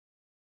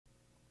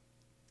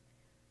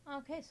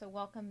Okay, so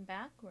welcome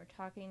back. We're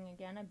talking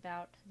again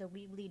about the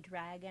Weebly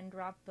drag and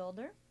drop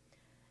builder.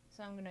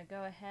 So I'm going to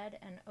go ahead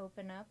and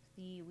open up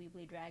the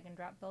Weebly drag and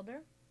drop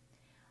builder.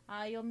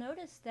 You'll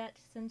notice that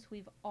since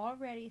we've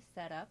already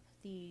set up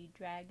the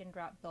drag and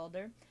drop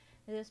builder,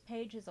 this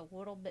page is a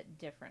little bit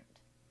different.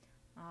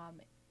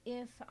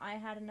 If I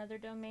had another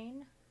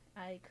domain,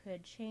 I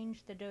could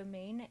change the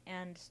domain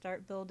and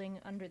start building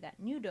under that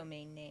new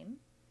domain name.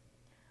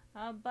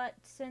 But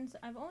since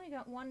I've only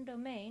got one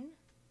domain,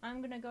 I'm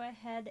going to go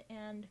ahead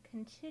and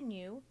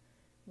continue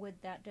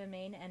with that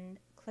domain and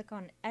click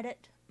on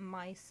Edit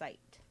My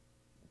Site.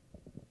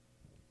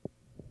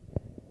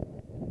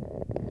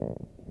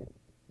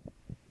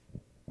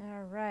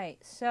 Alright,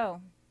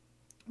 so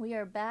we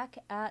are back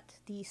at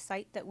the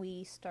site that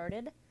we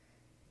started,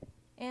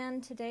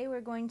 and today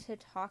we're going to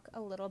talk a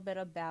little bit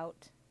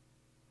about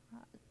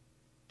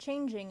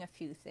changing a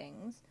few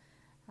things,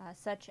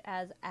 such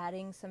as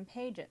adding some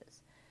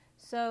pages.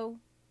 So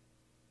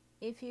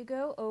if you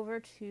go over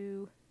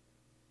to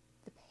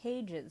the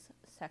Pages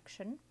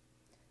section,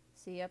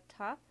 see up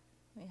top,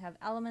 we have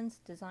Elements,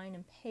 Design,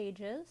 and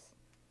Pages.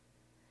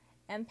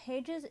 And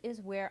Pages is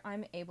where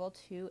I'm able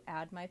to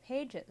add my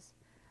pages.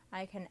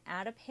 I can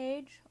add a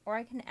page or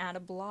I can add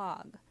a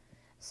blog.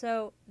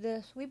 So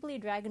this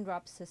Weebly drag and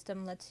drop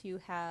system lets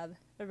you have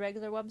a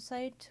regular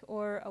website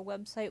or a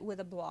website with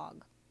a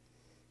blog.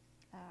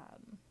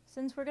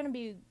 Since we're going to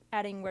be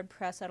adding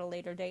WordPress at a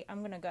later date,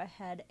 I'm going to go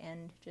ahead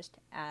and just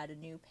add a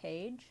new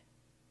page.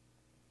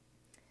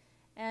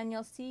 And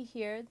you'll see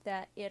here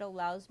that it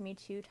allows me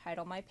to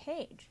title my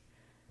page.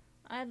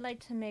 I'd like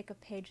to make a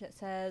page that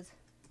says,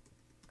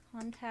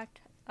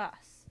 Contact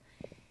Us.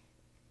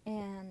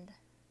 And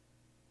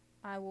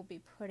I will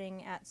be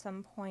putting at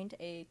some point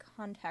a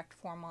contact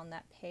form on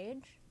that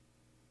page.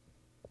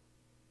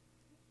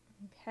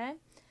 Okay.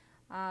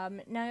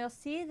 Now you'll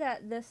see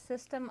that this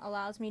system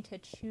allows me to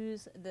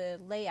choose the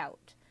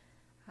layout.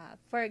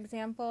 For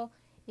example,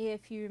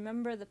 if you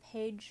remember the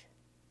page,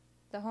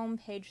 the home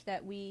page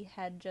that we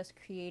had just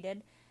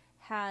created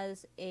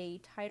has a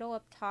title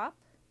up top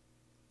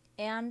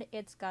and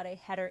it's got a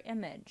header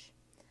image.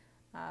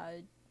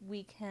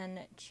 We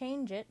can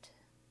change it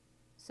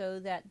so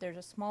that there's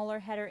a smaller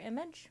header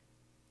image,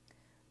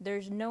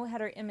 there's no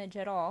header image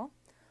at all,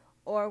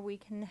 or we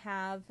can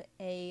have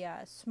a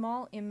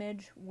small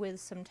image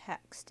with some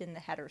text in the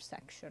header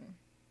section.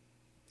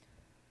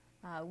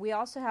 We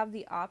also have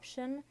the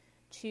option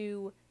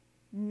to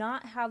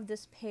not have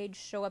this page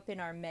show up in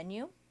our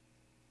menu.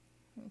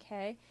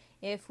 Okay,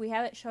 if we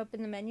have it show up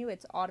in the menu,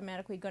 it's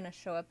automatically going to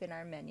show up in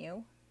our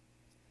menu.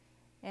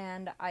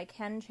 And I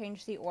can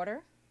change the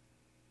order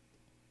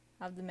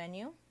of the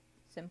menu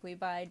simply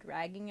by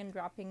dragging and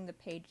dropping the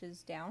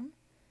pages down.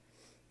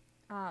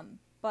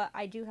 But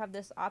I do have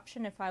this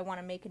option. If I want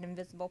to make an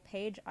invisible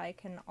page, I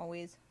can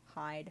always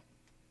hide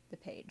the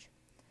page.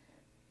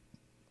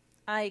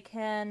 I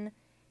can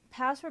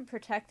password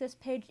protect this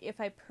page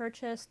if I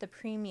purchase the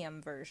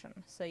premium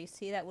version. So you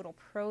see that little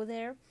pro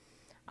there?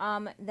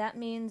 That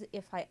means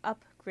if I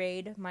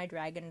upgrade my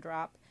drag and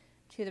drop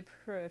to the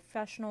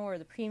professional or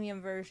the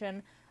premium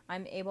version,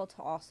 I'm able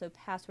to also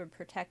password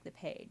protect the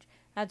page.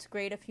 That's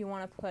great if you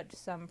want to put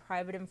some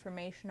private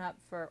information up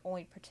for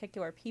only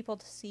particular people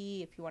to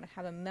see, if you want to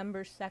have a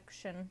members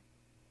section,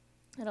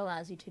 it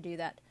allows you to do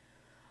that.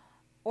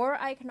 Or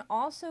I can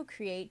also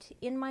create,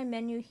 in my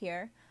menu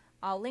here,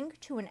 a link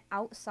to an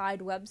outside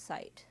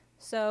website.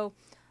 So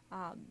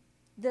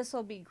this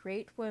will be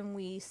great when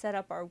we set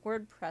up our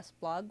WordPress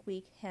blog.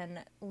 We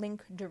can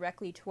link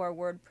directly to our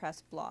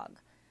WordPress blog.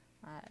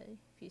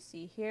 If you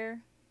see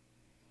here,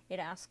 it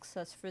asks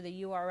us for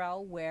the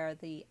URL where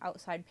the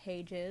outside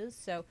page is,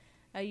 so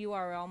a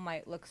URL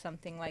might look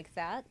something like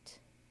that.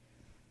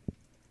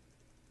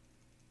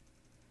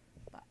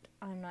 But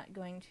I'm not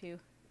going to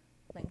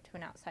link to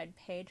an outside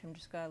page, I'm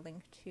just going to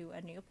link to a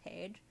new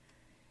page.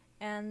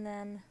 And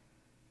then,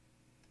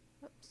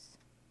 oops,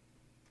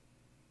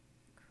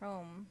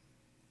 Chrome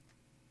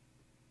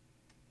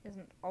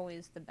isn't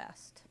always the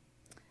best.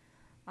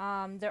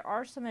 There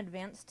are some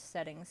advanced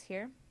settings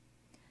here.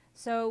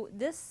 So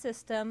this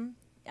system,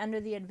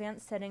 under the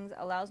advanced settings,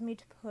 allows me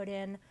to put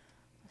in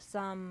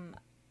some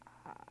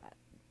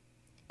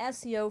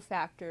SEO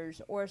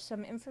factors or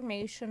some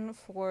information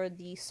for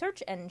the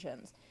search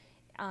engines.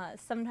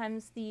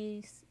 Sometimes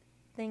these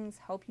things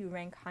help you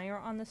rank higher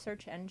on the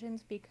search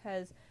engines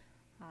because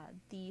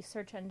the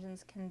search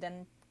engines can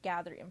then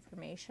gather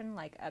information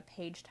like a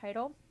page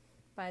title.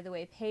 By the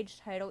way, page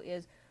title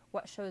is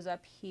what shows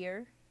up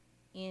here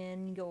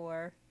in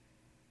your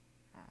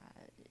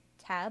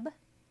tab,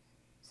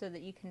 so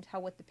that you can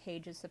tell what the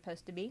page is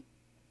supposed to be.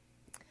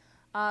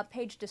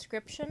 Page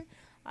description.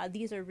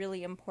 These are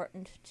really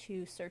important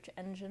to search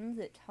engines.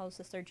 It tells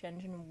the search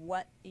engine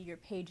what your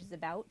page is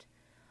about.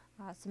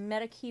 Some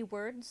meta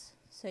keywords,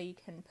 so you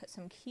can put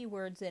some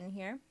keywords in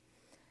here.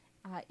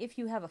 If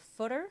you have a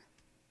footer,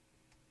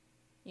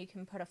 you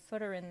can put a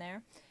footer in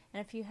there.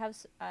 And if you have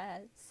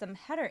some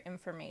header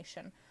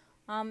information,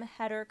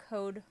 header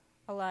code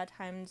a lot of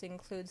times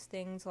includes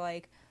things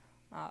like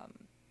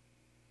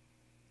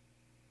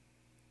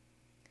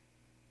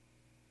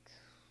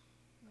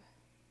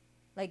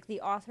like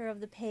the author of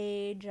the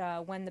page,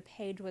 when the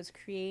page was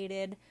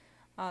created.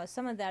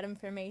 Some of that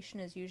information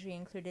is usually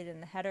included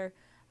in the header.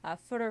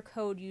 Footer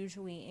code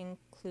usually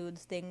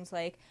includes things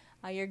like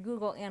your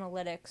Google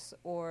Analytics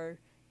or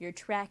your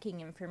tracking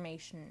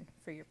information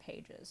for your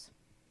pages.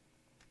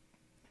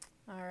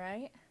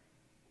 Alright.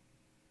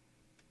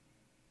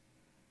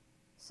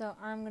 So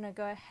I'm going to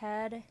go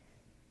ahead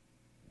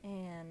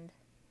and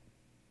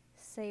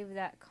save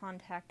that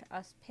Contact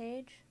Us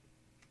page.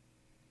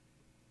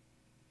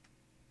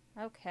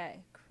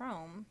 Okay,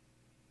 Chrome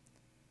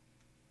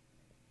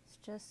is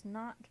just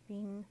not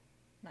being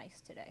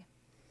nice today.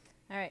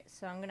 Alright,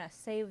 so I'm going to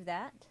save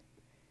that.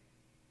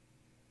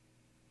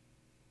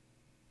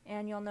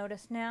 And you'll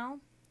notice now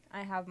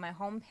I have my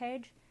home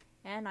page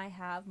and I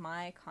have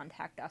my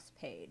Contact Us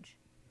page.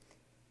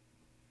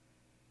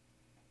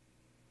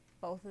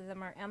 Both of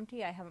them are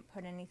empty. I haven't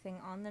put anything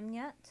on them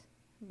yet,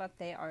 but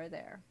they are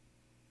there.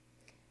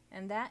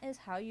 And that is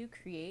how you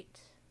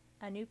create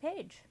a new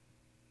page.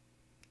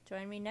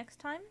 Join me next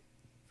time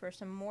for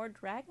some more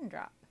drag and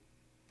drop.